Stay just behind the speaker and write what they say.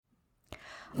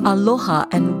Aloha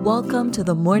and welcome to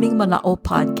the Morning Mana'o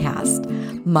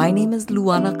podcast. My name is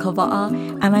Luana Kava'a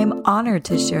and I'm honored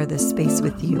to share this space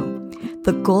with you.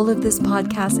 The goal of this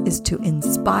podcast is to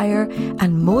inspire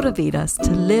and motivate us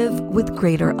to live with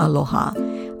greater aloha.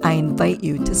 I invite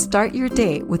you to start your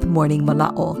day with Morning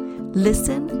Mana'o.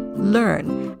 Listen,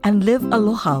 learn, and live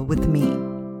aloha with me.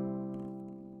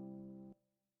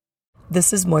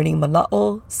 This is Morning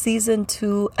Mana'o, Season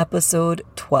 2, Episode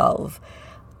 12.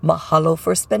 Mahalo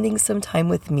for spending some time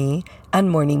with me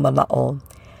and Morning Mana'o.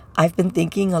 I've been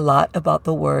thinking a lot about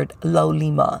the word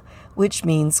laulima, which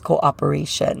means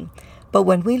cooperation. But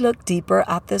when we look deeper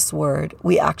at this word,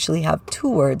 we actually have two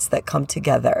words that come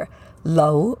together.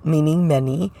 Lau, meaning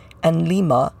many, and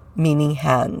lima, meaning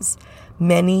hands.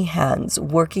 Many hands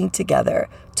working together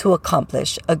to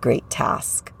accomplish a great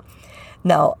task.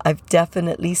 Now, I've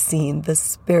definitely seen the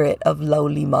spirit of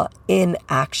laulima in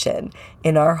action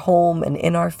in our home and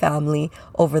in our family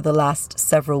over the last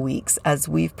several weeks as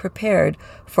we've prepared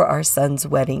for our son's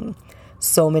wedding.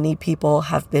 So many people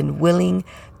have been willing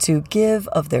to give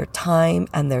of their time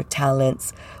and their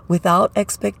talents without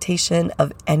expectation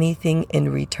of anything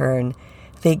in return.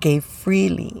 They gave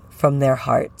freely from their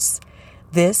hearts.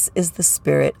 This is the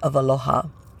spirit of aloha.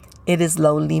 It is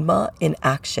laulima in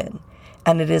action.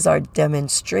 And it is our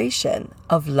demonstration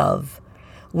of love.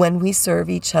 When we serve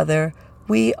each other,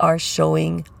 we are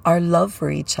showing our love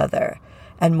for each other.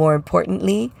 And more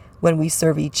importantly, when we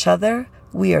serve each other,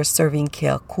 we are serving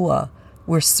Keakua.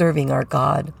 We're serving our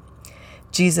God.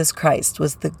 Jesus Christ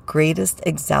was the greatest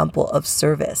example of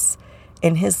service.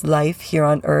 In his life here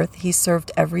on earth, he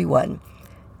served everyone.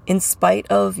 In spite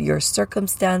of your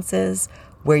circumstances,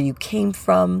 where you came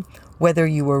from, whether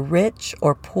you were rich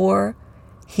or poor,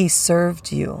 he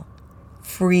served you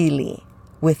freely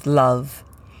with love.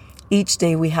 Each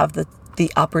day we have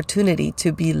the opportunity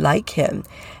to be like him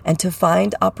and to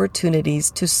find opportunities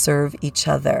to serve each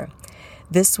other.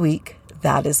 This week,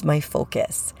 that is my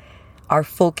focus. Our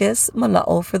focus,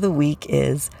 Mana'o, for the week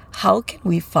is how can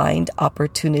we find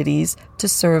opportunities to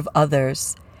serve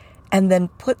others and then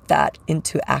put that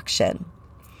into action.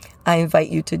 I invite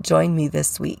you to join me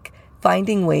this week,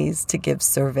 finding ways to give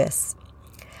service.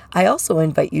 I also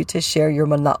invite you to share your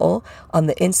Mana'o on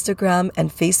the Instagram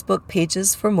and Facebook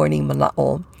pages for Morning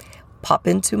Mana'o. Pop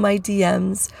into my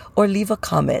DMs or leave a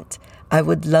comment. I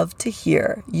would love to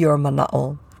hear your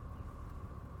Mana'o.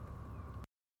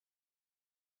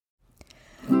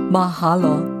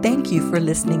 Mahalo. Thank you for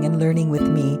listening and learning with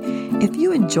me. If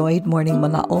you enjoyed Morning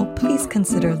Mana'o, please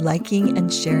consider liking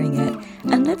and sharing it.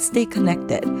 And let's stay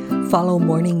connected. Follow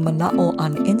Morning Mana'o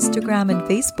on Instagram and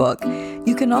Facebook.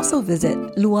 You can also visit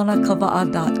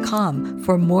luanakava'a.com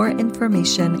for more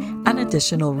information and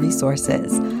additional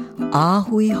resources.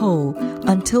 Ahui ho.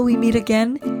 Until we meet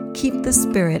again, keep the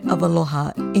spirit of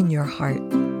aloha in your heart.